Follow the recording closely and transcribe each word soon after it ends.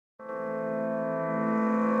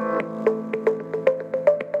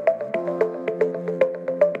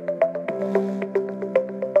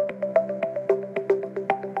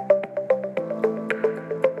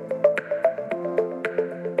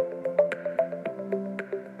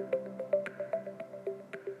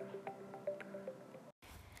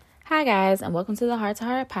Hi, guys, and welcome to the Heart to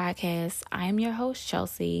Heart podcast. I am your host,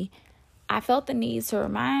 Chelsea. I felt the need to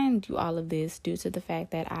remind you all of this due to the fact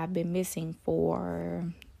that I've been missing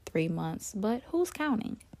for 3 months, but who's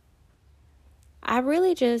counting? I've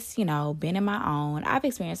really just, been in my own. I've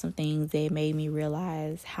experienced some things that made me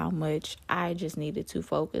realize how much I just needed to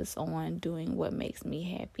focus on doing what makes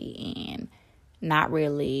me happy and not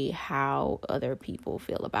really how other people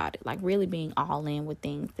feel about it. Like really being all in with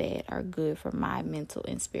things that are good for my mental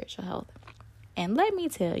and spiritual health. And let me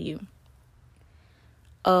tell you,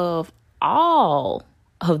 of all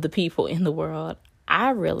of the people in the world, I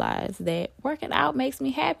realized that working out makes me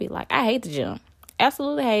happy. Like I hate the gym.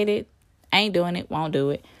 Absolutely hate it. Ain't doing it. Won't do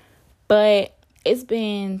it. But it's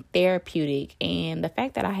been therapeutic. And the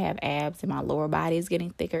fact that I have abs and my lower body is getting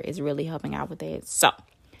thicker is really helping out with it. So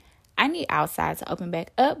I need outside to open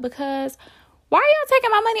back up because why are y'all taking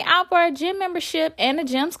my money out for a gym membership and the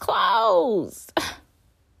gym's closed?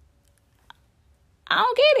 I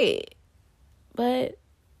don't get it. But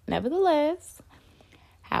nevertheless,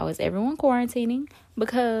 how is everyone quarantining?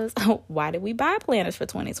 Because why did we buy planners for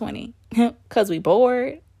 2020? Because we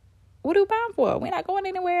bored. What are we buying for? We're not going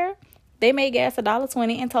anywhere. They made gas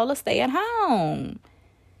 $1.20 and told us stay at home.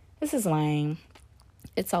 This is lame.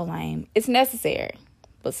 It's so lame. It's necessary,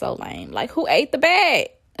 but so lame. Like, who ate the bag?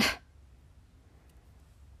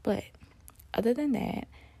 But other than that,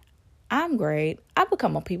 I'm great. I've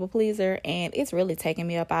become a people pleaser, and it's really taking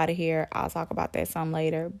me up out of here. I'll talk about that some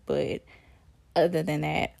later. But other than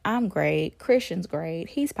that, I'm great. Christian's great.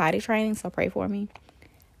 He's potty training, so pray for me.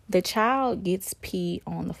 The child gets pee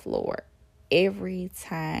on the floor every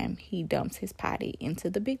time he dumps his potty into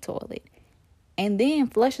the big toilet. And then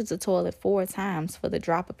flushes the toilet 4 times for the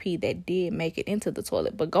drop of pee that did make it into the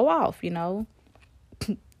toilet. But go off, do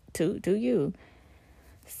you.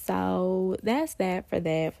 So that's that for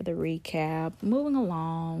the recap. Moving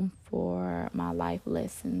along for my life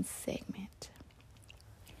lessons segment.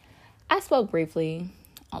 I spoke briefly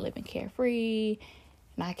on living carefree,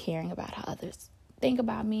 not caring about how others think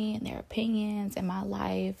about me and their opinions and my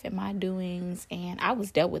life and my doings. And I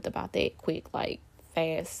was dealt with about that quick, like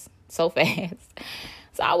fast. So fast.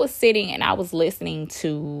 So I was sitting and I was listening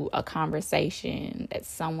to a conversation that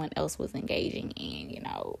someone else was engaging in,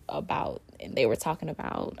 and they were talking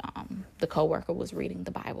about the coworker was reading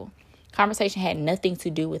the Bible. Conversation had nothing to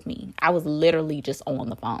do with me. I was literally just on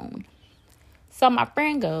the phone. So my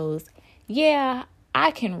friend goes, yeah,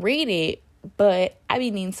 I can read it, but I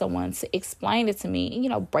be needing someone to explain it to me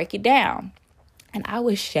and, break it down. And I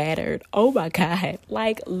was shattered. Oh my God.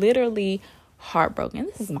 Like literally heartbroken.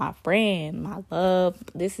 This is my friend, my love.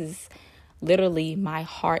 This is literally my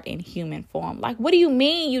heart in human form. Like, what do you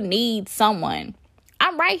mean you need someone?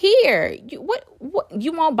 I'm right here. What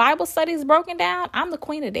you want Bible studies broken down? I'm the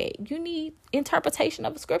queen of that. You need interpretation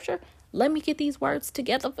of a scripture? Let me get these words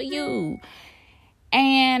together for you.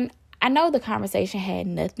 And I know the conversation had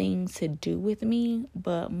nothing to do with me,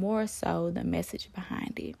 but more so the message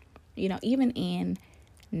behind it. Even in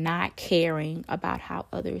not caring about how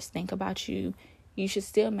others think about you, you should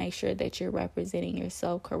still make sure that you're representing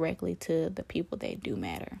yourself correctly to the people that do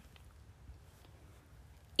matter.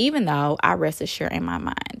 Even though I rest assured in my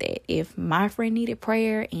mind that if my friend needed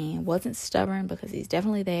prayer and wasn't stubborn, because he's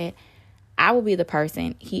definitely that, I will be the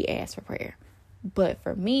person he asked for prayer. But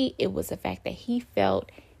for me, it was the fact that he felt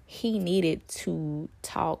he needed to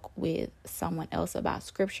talk with someone else about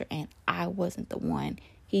scripture, and I wasn't the one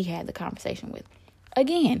he had the conversation with.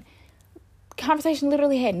 Again, conversation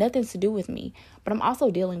literally had nothing to do with me, but I'm also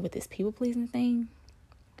dealing with this people pleasing thing.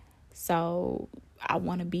 So I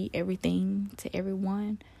want to be everything to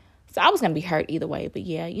everyone. So I was going to be hurt either way. But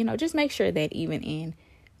yeah, just make sure that even in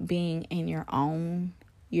being in your own,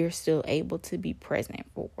 you're still able to be present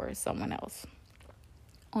for someone else.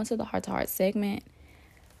 On to the heart to heart segment.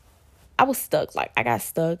 I was stuck. Like I got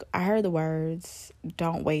stuck. I heard the words,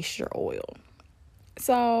 don't waste your oil.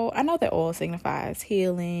 So I know that oil signifies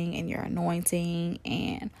healing and your anointing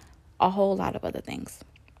and a whole lot of other things.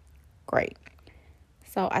 Great.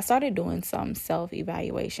 So I started doing some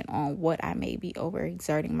self-evaluation on what I may be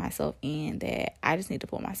overexerting myself in that I just need to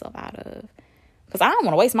pull myself out of. Because I don't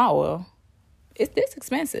want to waste my oil. It's this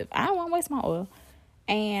expensive. I don't want to waste my oil.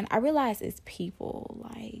 And I realize it's people.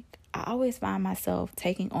 Like, I always find myself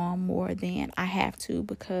taking on more than I have to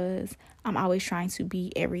because I'm always trying to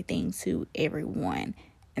be everything to everyone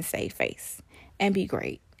and save face and be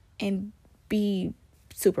great and be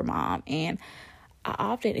super mom. And I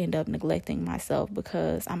often end up neglecting myself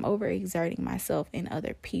because I'm overexerting myself in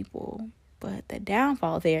other people. But the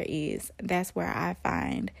downfall there is that's where I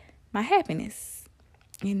find my happiness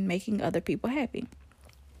in making other people happy.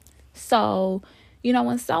 So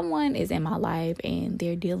When someone is in my life and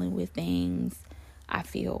they're dealing with things, I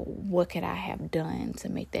feel, what could I have done to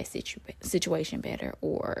make that situation better?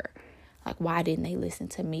 Or like, why didn't they listen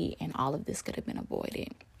to me and all of this could have been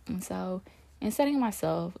avoided? And so, in setting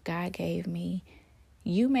myself, God gave me,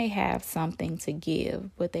 you may have something to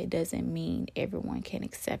give, but that doesn't mean everyone can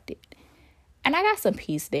accept it. And I got some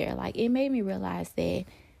peace there. Like, it made me realize that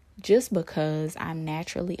just because I'm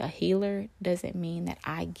naturally a healer doesn't mean that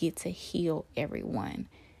I get to heal everyone.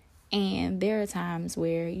 And there are times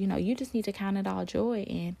where, you just need to count it all joy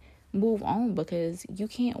and move on, because you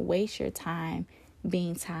can't waste your time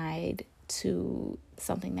being tied to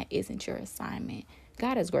something that isn't your assignment.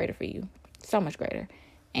 God is greater for you, so much greater.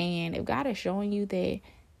 And if God is showing you that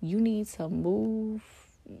you need to move,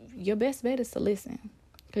 your best bet is to listen,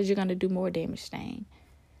 because you're going to do more damage staying.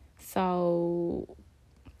 So,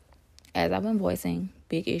 as I've been voicing,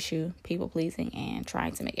 big issue, people pleasing, and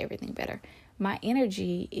trying to make everything better. My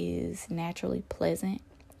energy is naturally pleasant,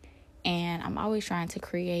 and I'm always trying to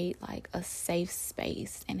create like a safe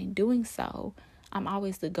space. And in doing so, I'm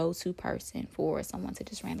always the go-to person for someone to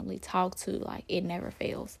just randomly talk to. Like, it never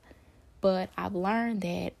fails. But I've learned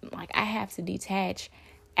that like I have to detach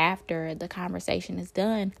after the conversation is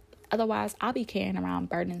done. Otherwise, I'll be carrying around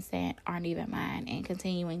burdens that aren't even mine and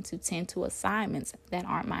continuing to tend to assignments that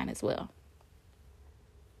aren't mine as well.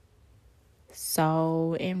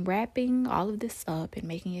 So, in wrapping all of this up and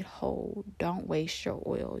making it whole, don't waste your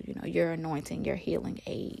oil, your anointing, your healing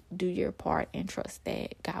aid. Do your part and trust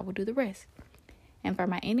that God will do the rest. And for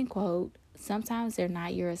my ending quote, sometimes they're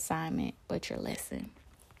not your assignment, but your lesson.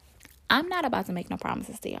 I'm not about to make no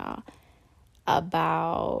promises to y'all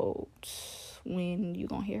about when you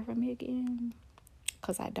gonna hear from me again,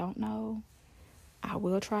 because I don't know. I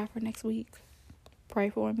will try for next week. Pray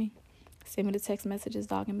for me. Send me the text messages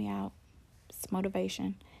dogging me out. It's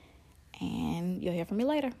motivation. And you'll hear from me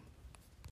later.